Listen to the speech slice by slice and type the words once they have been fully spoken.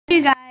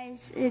Hey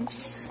guys,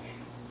 it's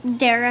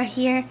Dara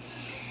here.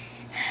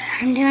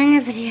 I'm doing a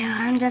video.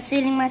 I'm just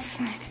eating my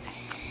snack.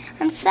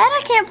 I'm sad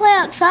I can't play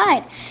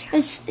outside.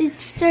 It's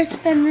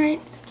just been raining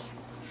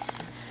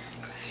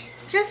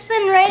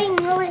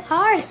really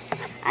hard.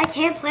 I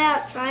can't play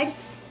outside.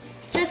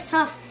 It's just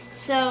tough.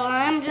 So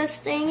I'm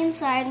just staying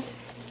inside,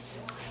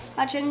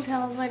 watching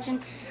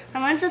television.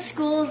 I went to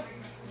school.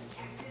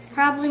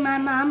 Probably my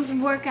mom's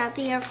work at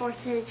the Air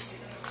Force is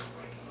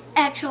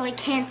actually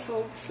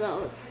canceled,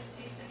 so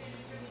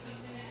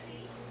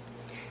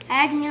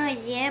I had no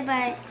idea,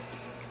 but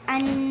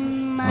I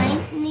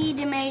might need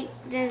to make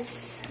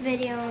this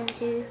video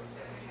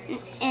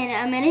in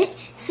a minute.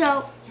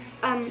 So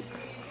I'm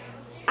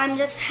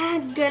just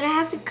gonna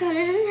have to cut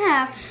it in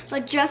half.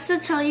 But just to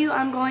tell you,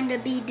 I'm going to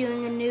be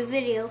doing a new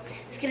video.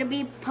 It's gonna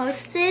be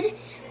posted,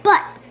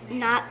 but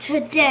not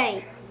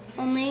today.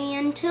 Only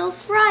until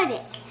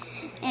Friday.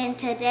 And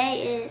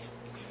today is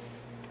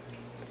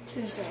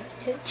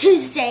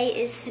Tuesday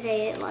is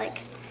today,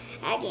 like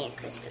Aggie and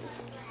Crispin's.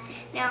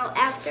 Now,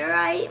 after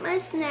I eat my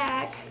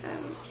snack,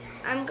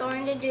 I'm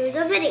going to do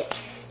the video.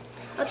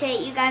 Okay,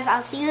 you guys,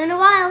 I'll see you in a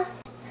while.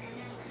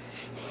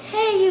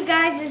 Hey, you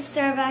guys, it's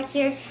Dara back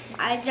here.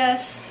 That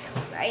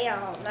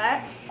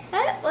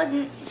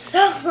wasn't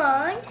so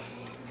long.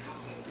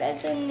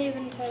 That didn't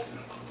even take.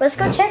 Let's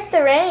go check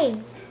the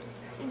rain.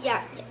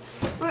 Yeah.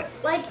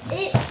 Like,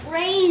 it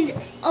rained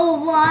a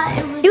lot.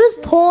 It was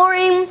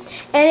pouring,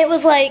 and it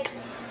was like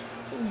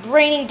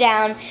raining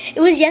down. It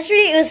was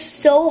yesterday, it was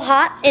so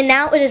hot, and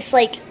now it is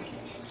like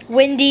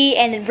windy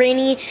and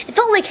rainy. It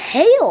felt like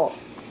hail.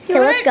 Okay,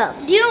 let's go.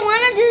 Do you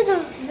want to do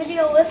the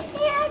video with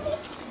me, Aggie?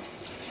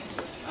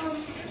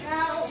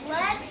 Now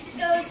let's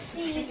go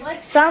see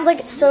what. Sounds like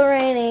it's still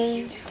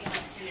raining.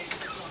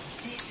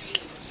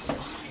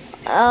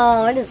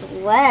 Oh, it is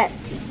wet.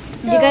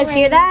 Did you guys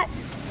hear that?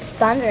 It's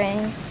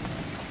thundering.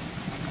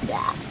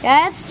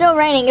 Yeah, it's still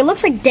raining. It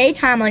looks like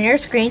daytime on your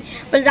screen,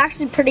 but it's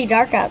actually pretty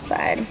dark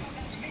outside.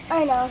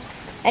 I know.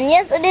 And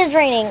yes, it is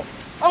raining.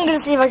 I'm going to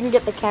see if I can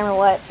get the camera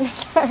wet.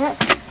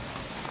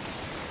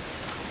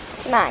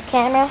 Come on,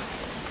 camera.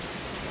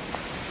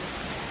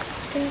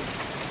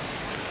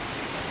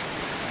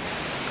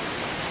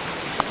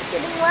 It's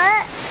getting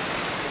wet.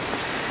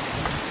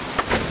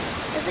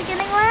 Is it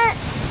getting wet?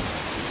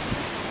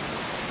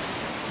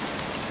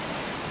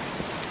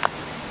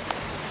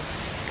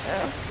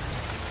 Oh.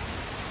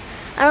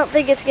 I don't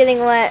think it's getting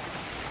wet.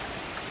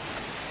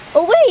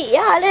 Oh wait,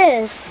 yeah it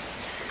is.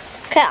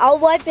 Okay, I'll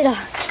wipe it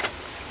off.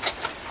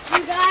 You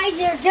guys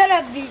are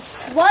gonna be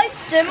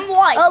swiped and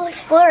wiped. Oh, it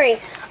looks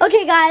blurry.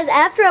 Okay guys,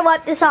 after I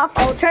wipe this off,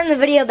 I'll turn the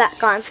video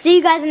back on. See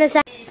you guys in a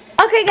second.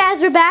 Okay guys,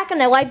 we're back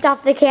and I wiped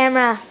off the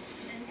camera.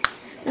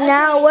 Okay.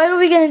 Now, what are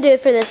we gonna do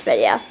for this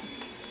video?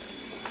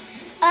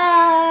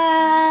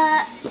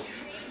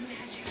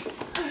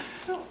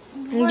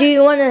 Do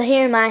you want to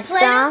hear my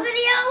song?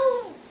 Video?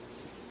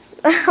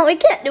 We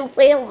can't do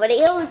Play-Doh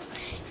videos.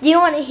 Do you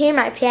want to hear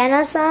my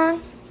piano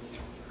song?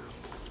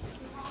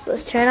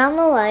 Let's turn on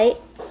the light.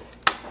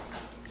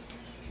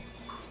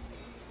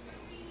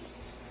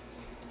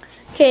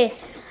 Okay,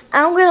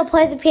 I'm going to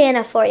play the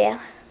piano for you.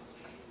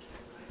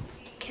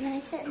 Can I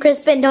sit?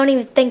 Crispin, don't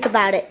even think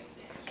about it.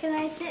 Can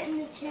I sit in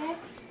the chair?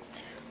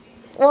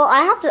 Well,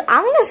 I'm going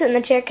to sit in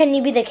the chair. Can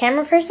you be the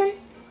camera person?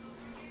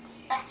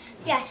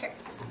 Yeah, sure.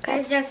 Okay.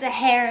 There's just a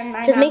hair in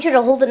my Just mouth. make sure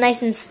to hold it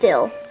nice and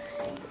still.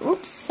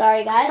 Oops,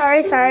 sorry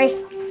guys. Sorry.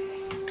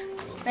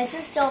 Nice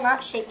and still,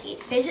 not shaky.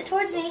 Face it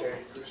towards me.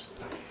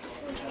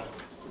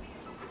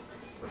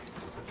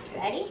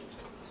 Ready?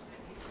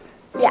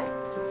 Yeah.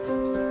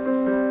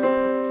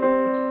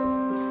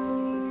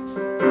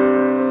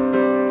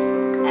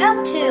 I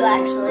have two,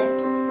 actually.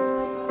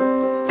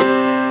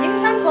 You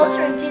can come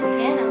closer and do the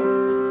piano.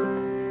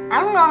 I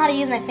don't know how to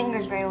use my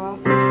fingers very well.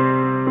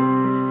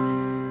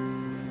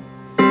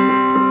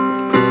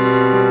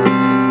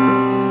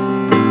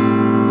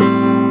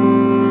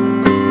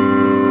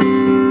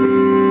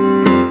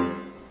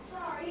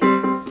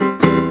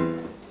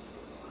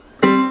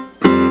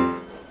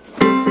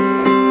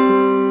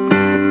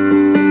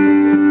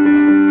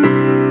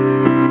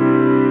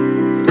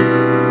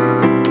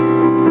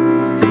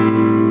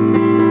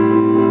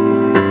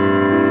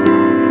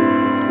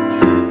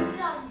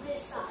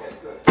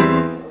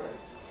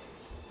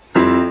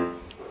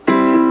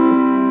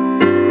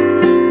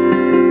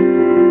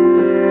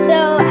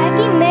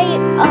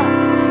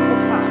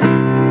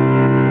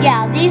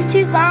 These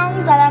two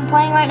songs that I'm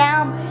playing right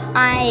now,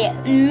 I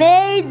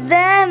made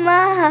them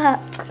up.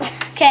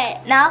 Okay,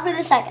 now for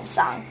the second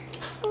song.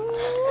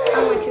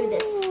 I'm going to do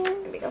this.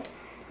 Here we go.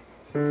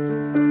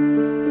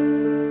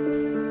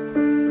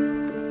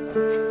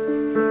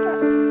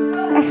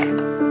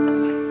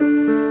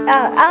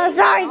 Oh,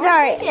 sorry.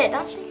 Don't shake it.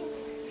 Don't shake it.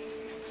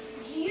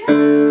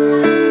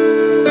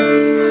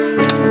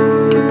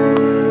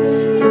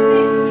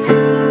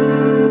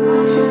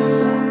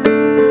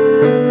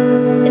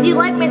 If you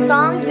like my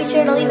songs, be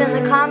sure to leave in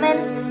the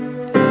comments.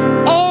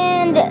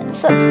 And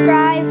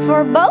subscribe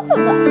for both of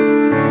us.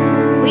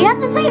 We have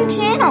the same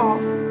channel.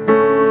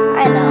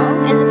 I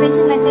know. Is it you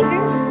see my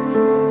fingers?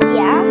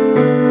 Yeah.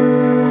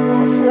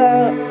 So,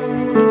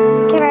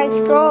 can I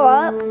scroll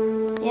up?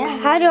 Yeah.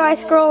 How do I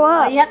scroll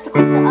Oh, up? you have to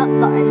click the up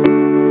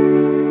button.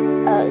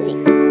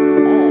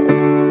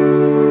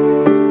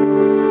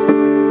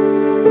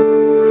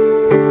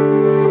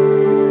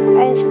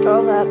 I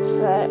scrolled up, so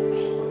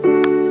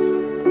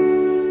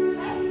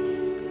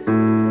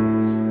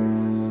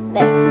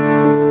there.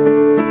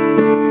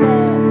 So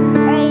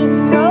I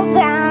scroll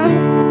down.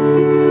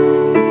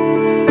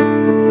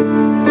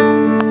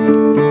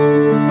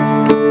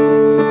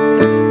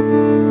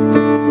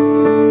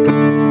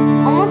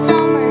 Almost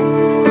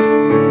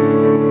over.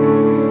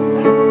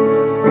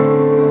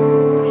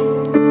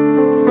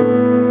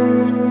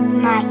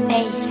 My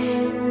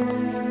face.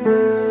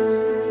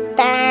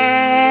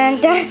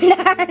 Dun, dun,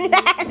 dun,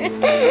 dun.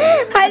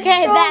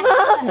 Okay, back.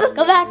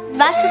 Go back.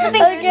 Back to the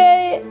fingers.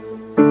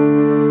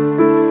 Okay.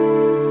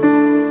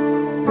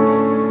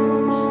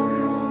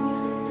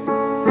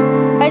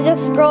 I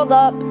just scrolled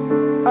up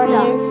on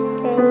Stop. you.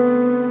 'Cause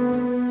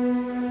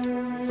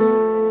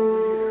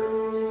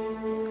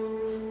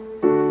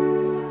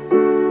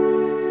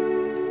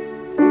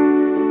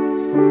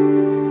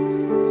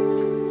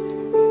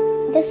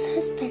this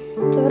has been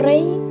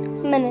 3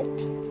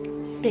 minutes.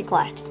 Be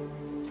quiet.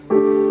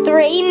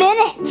 3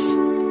 minutes!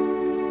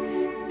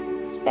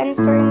 It's been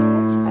 3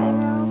 minutes by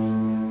now.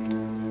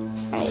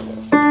 I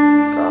just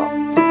scroll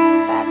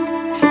back.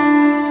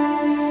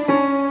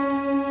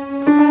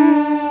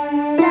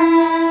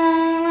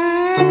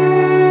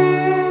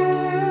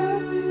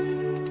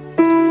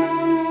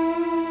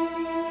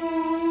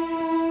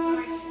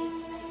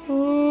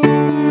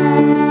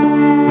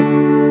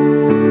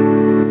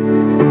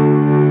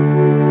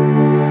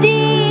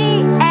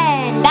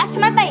 And back to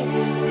my face.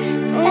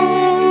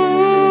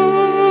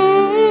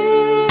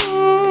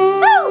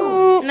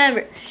 Woo!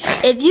 Remember,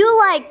 if you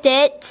liked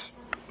it,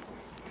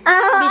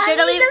 be sure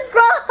to leave.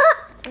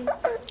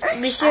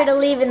 Be sure to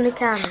leave in the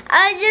comments.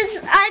 I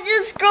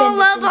just scroll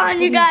up on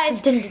you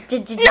guys. No!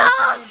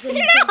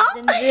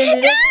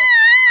 No!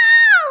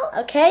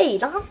 Okay, you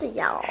don't have to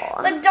yell.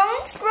 But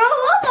don't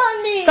scroll up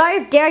on me.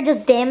 Sorry if Dara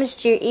just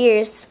damaged your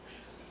ears.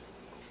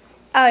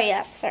 Oh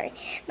yeah, sorry.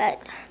 But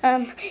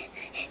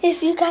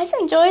if you guys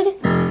enjoyed,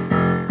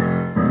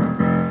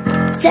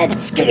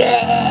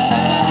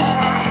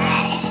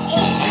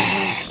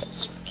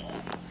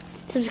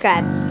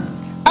 Subscribe.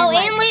 oh,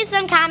 and leave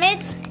some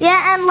comments.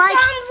 Yeah, and like.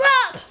 Thumbs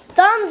up.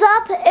 Thumbs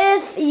up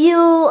if you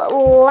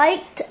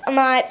liked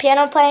my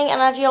piano playing,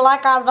 and if you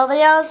like our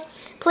videos,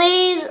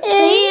 please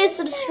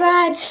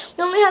subscribe.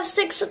 We only have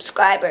 6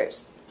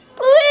 subscribers.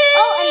 Please.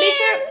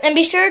 Oh, and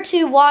be sure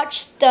to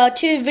watch the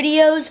 2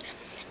 videos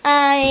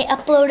I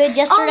uploaded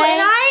yesterday.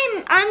 Oh,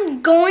 and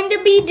I'm going to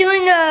be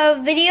doing a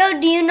video.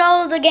 Do you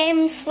know the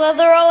game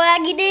Slither-O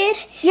Aggie did?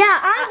 Yeah,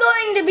 I'm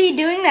going to be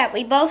doing that.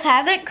 We both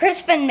have it.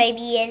 Crispin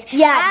maybe is.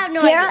 yeah. I have no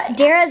idea.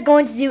 Dara is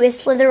going to do a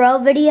Slither-O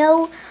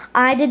video.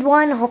 I did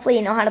one. Hopefully,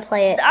 you know how to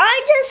play it.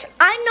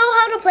 I know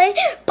how to play,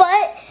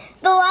 but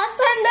the last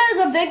time there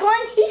was a big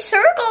one, he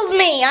circled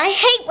me. I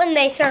hate when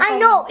they circle I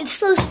know, it's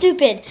so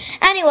stupid.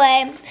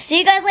 Anyway, see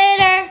you guys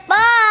later. Bye.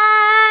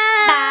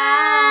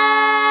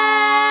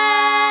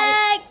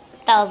 Bye.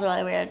 That was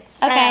really weird.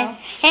 Okay.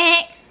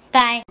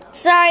 Bye.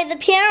 Sorry, the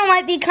piano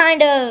might be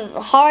kind of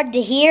hard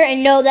to hear,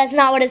 and no, that's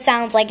not what it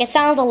sounds like. It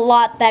sounds a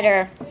lot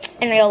better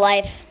in real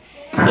life.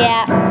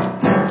 Yeah.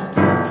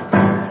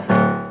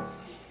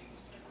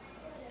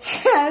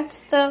 That's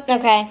so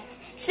Okay.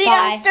 See you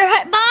Bye.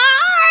 guys.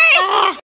 Bye.